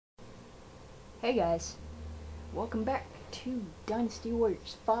Hey guys, welcome back to Dynasty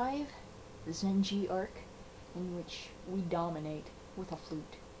Warriors 5, the Zhen arc, in which we dominate with a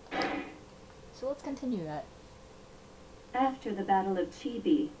flute. So let's continue that. After the Battle of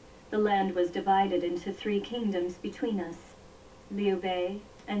Chibi, the land was divided into 3 kingdoms between us, Liu Bei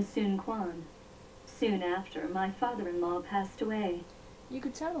and Sun Quan. Soon after, my father-in-law passed away. You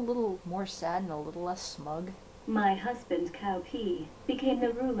could sound a little more sad and a little less smug. My husband, Cao Pi, became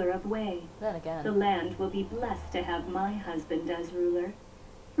the ruler of Wei. Then again, The land will be blessed to have my husband as ruler,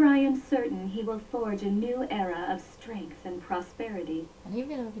 for I am certain he will forge a new era of strength and prosperity. and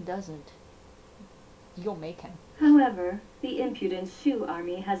even if he doesn't, you'll make him. However, the impudent Shu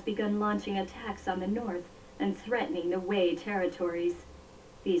army has begun launching attacks on the north and threatening the Wei territories.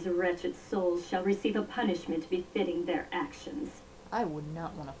 These wretched souls shall receive a punishment befitting their actions. I would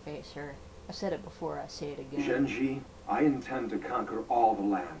not want to face her. I said it before, I say it again. Zhen, I intend to conquer all the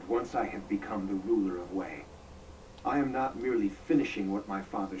land once I have become the ruler of Wei. I am not merely finishing what my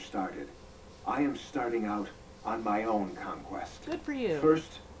father started. I am starting out on my own conquest. Good for you.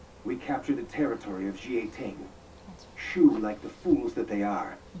 First, we capture the territory of Jie Ting. Shu, like the fools that they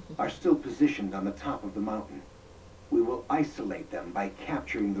are still positioned on the top of the mountain. We will isolate them by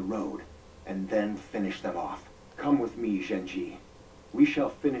capturing the road, and then finish them off. Come with me, Zhen. We shall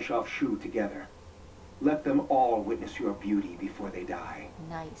finish off Shu together. Let them all witness your beauty before they die.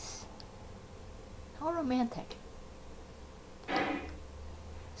 Nice. How romantic.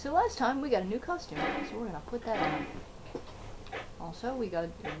 So last time we got a new costume, so we're gonna put that on. Also, we got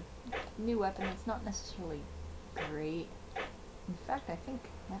a new weapon that's not necessarily great. In fact, I think,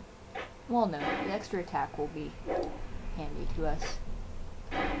 well, no, the extra attack will be handy to us.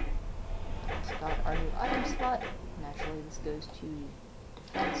 It's got our new item slot. Naturally, this goes to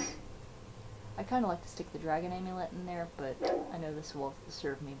defense. I kind of like to stick the dragon amulet in there, but I know this will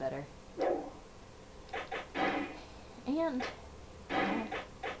serve me better. And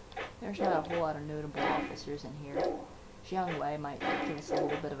there's not a whole lot of notable officers in here. Jiang Wei might give us a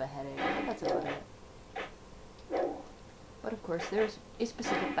little bit of a headache, but that's about it. But of course, there's a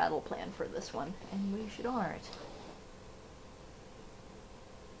specific battle plan for this one, and we should honor it.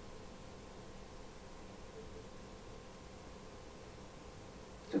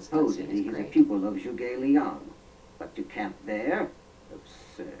 Supposedly he's a pupil of Zhuge Liang, but to camp there?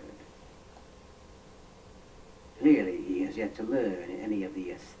 Absurd. Clearly he has yet to learn any of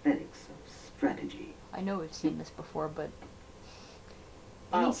the aesthetics of strategy. I know we've seen this before, but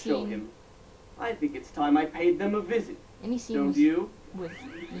I'll show him. I think it's time I paid them a visit. Any Don't scenes you? with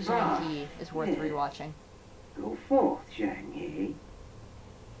Zhen Yi is worth rewatching. Go forth, Zhang Yi.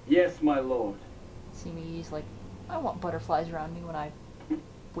 Yes, my lord. See me use, like, I want butterflies around me when I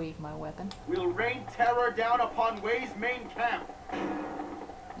wave my weapon. We'll rain terror down upon Wei's main camp.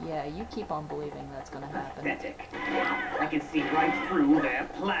 Yeah, you keep on believing that's gonna happen. Pathetic. I can see right through their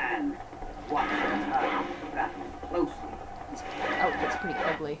plan. Watch them time battle closely. This outfit's pretty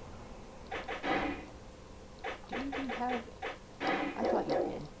ugly. Do you even have... I thought you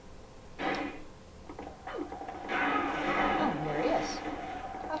did. Oh, there he is.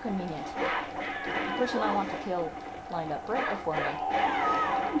 How convenient. The person I want to kill lined up right before me.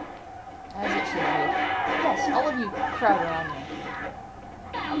 As it should be. Yes, all of you crowd around me.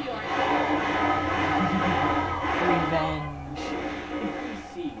 Revenge. If we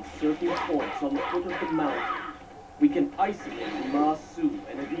see certain points on the foot of the mountain, we can isolate Ma Su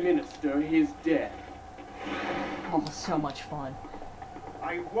and administer his death. Oh, so much fun.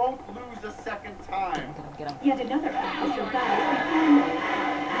 I won't lose a second time. Get him. Yet another officer bows before me.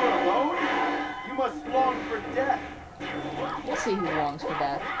 You're alone? You must long for death. We'll see who longs for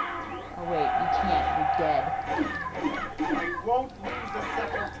death. Oh wait, you can't. You're dead. I won't lose a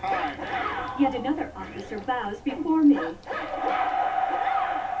second time. Yet another officer bows before me. And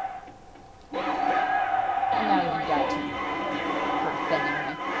now you got to for defending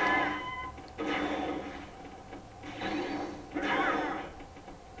me.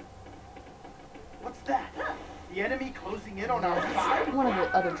 What's that? The enemy closing in on our side? One of the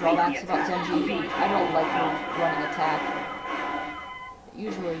other drawbacks about Zhen, I don't like her running attack.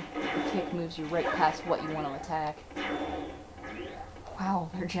 Usually, the kick moves you right past what you want to attack. Wow,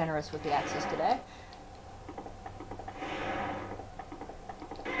 they're generous with the axes today.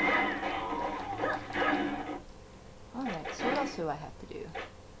 Alright, so what else do I have to do?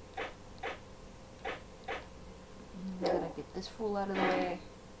 We gotta get this fool out of the way.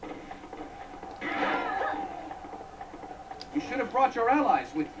 You should have brought your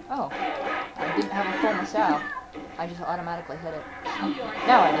allies with you. Oh, I didn't have a full missile. I just automatically hit it.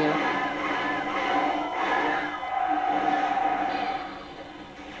 Now I do.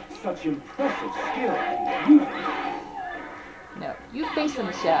 such impressive skill in using it. No, you face the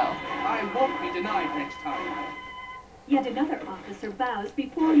Michelle. I won't be denied next time. Yet another officer bows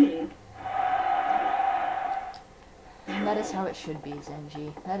before me. And that is how it should be,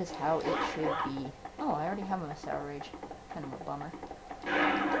 Zenji. That is how it should be. Oh, I already have a Sour Rage. Kind of a bummer.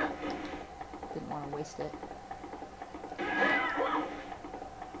 Didn't want to waste it.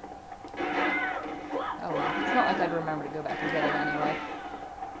 Oh well, it's not like I'd remember to go back and get it anyway.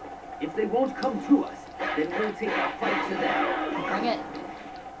 If they won't come to us, then we'll take a fight to them. Bring it.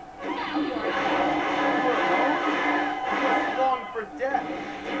 You're strong for death.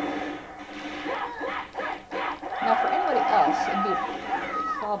 Now, for anybody else, it'd be a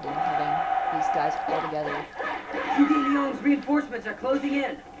problem having these guys all together. Zhuge Liang's reinforcements are closing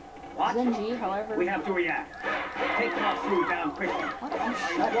in. What? Zenji, however... We have to react. Take Masu down quickly. Why don't you I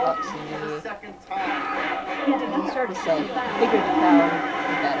shut won't up, for the Zenji? second time. Yet You another started to say, officer bows bigger the before crowd, me.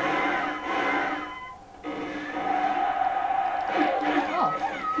 the better. Oh,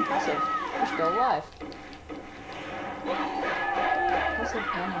 impressive. You're still alive. Impressive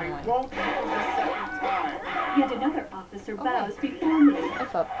and I annoying. won't for the second time. Yet another officer Okay. bows before me.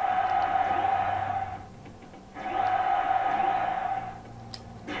 F up.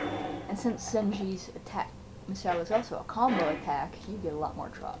 And since Zenji's attack missile is also a combo attack, you get a lot more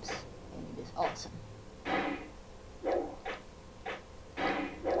drops. And it is awesome.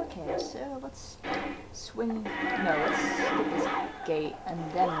 Okay, so let's swing... No, let's get this gate, and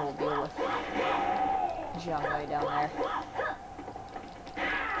then we'll deal with Jiangwei down there.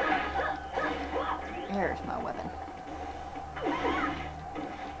 There's my weapon.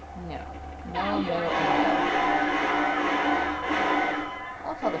 No. No, no, no. I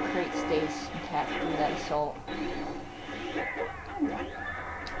love how the crate stays intact through that assault.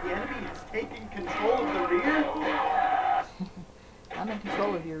 The enemy is taking control of the rear? I'm in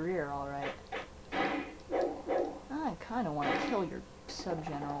control of your rear, alright. I kinda want to kill your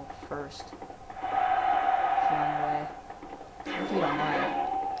sub-general first. Jiangwei. If you don't mind.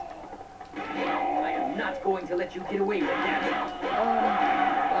 I am not going to let you get away with that.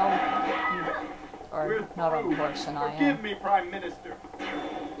 Well, you are We're not on through. the horse and I Forgive am. me, Prime Minister.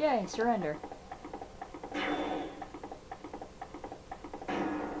 Yay, surrender.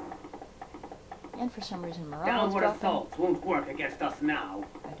 And for some reason, Morale's Downward dropping. assaults won't work against us now.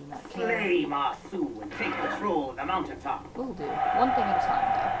 I do not care. Slay Masu and take control of the mountaintop. Will do. One thing at a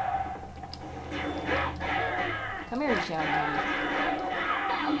time, though. Come here, Zhang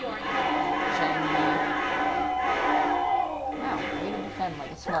Wow, way to defend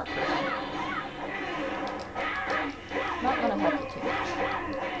like a smart person. Not gonna help you too much.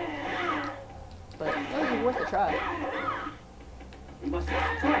 But it was worth a try. We must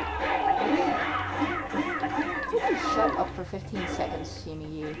strike. You can shut up for 15 seconds,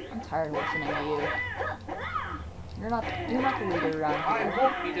 Simi. I'm tired of listening to you. You're not the leader around I here.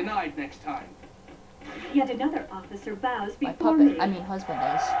 won't be denied next time. Yet another officer bows My before puppet, me. I mean husband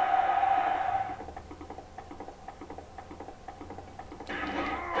is.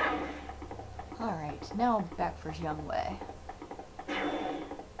 Alright, now back for Jiangwei.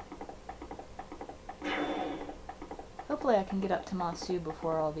 Hopefully I can get up to Masu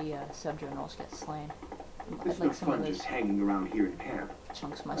before all the sub-generals get slain. It's I'd no like some of fun those just hanging around here in camp.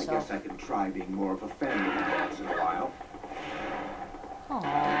 chunks I myself. guess I can try being more of a family man once in a while.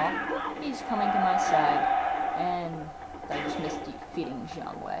 Aww, he's coming to my side, and I just missed defeating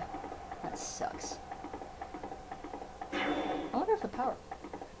Jiangwei. That sucks. I wonder if the power...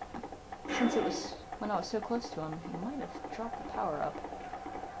 Since it was when I was so close to him, he might have dropped the power up.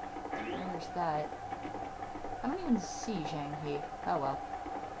 There's that. I don't even see Zhang He. Oh well.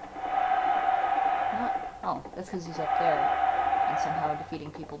 Not, oh, that's because he's up there, and somehow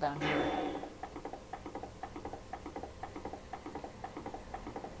defeating people down here.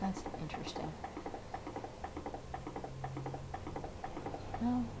 That's interesting.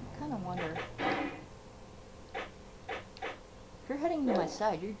 No, I kind of wonder. If you're heading to my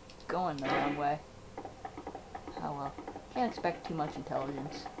side, you're going the wrong way. Oh well. Can't expect too much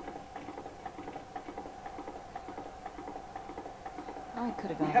intelligence. I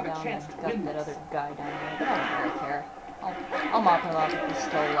could have We gone have a down chance and to got win that this. other guy down there, but I don't really care. I'll mop him up if he's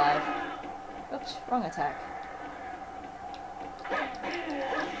still alive. Oops, wrong attack.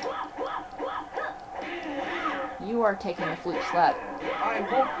 You are taking the flute slap. I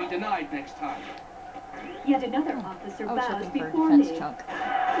won't be denied next time. Yet another officer I was bows hoping for a before defense me. chunk.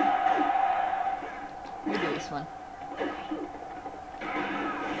 Maybe this one.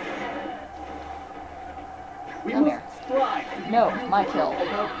 We Come must here. strive to be No, my kill.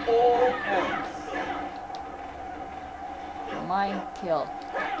 above all else. my kill.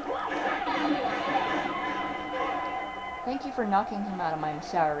 Thank you for knocking him out of my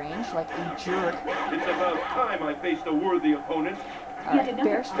Messiah range, like a jerk. It's about time I faced a worthy opponent. Alright,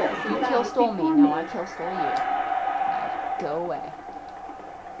 Bear Spit, you kill stole me, now I kill stole you. Now, go away.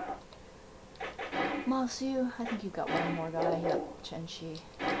 Masu, I think you've got one more guy. Yep, Chen Shi.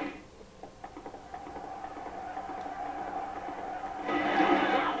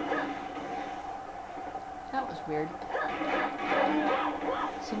 That was weird.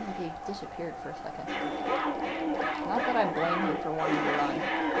 Seems like he disappeared for a second. Not that I blame him for wanting to run,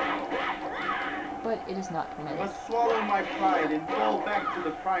 but it is not I permitted. must swallow my pride and fall back to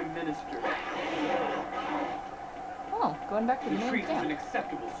the Prime Minister. Oh, going back to the main Retreat is an camp.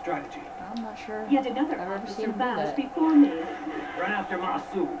 acceptable strategy. I'm not sure Yet another I've ever officer seen him do bows that. before me. Run after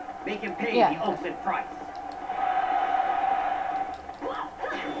Masu. Make him pay Yeah. the ultimate price.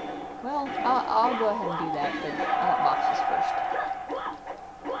 Well, I'll go ahead and do that, but I want boxes first.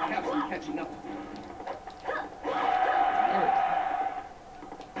 I have some catching up to do. There we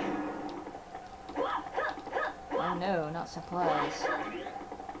go. Oh no, not supplies.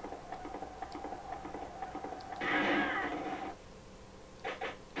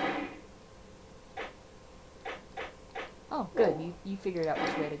 Oh, good. You figured out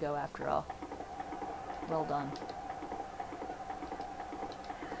which way to go after all. Well done.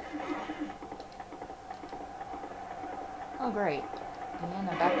 Oh, great. And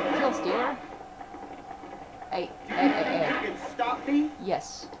I'm back with the kill stealer. Hey. You can stop me?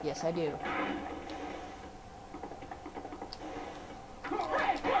 Yes, yes I do.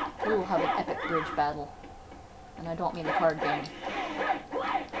 We will have an epic bridge battle. And I don't mean the card game.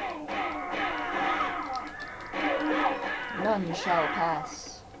 None shall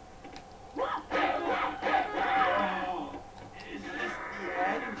pass. Is this the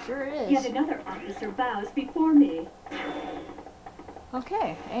end? Sure it Yet is. another officer bows before me.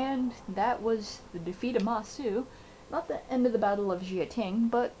 Okay, and that was the defeat of Masu. Not the end of the Battle of Jie Ting,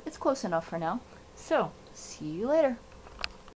 but it's close enough for now. So, see you later.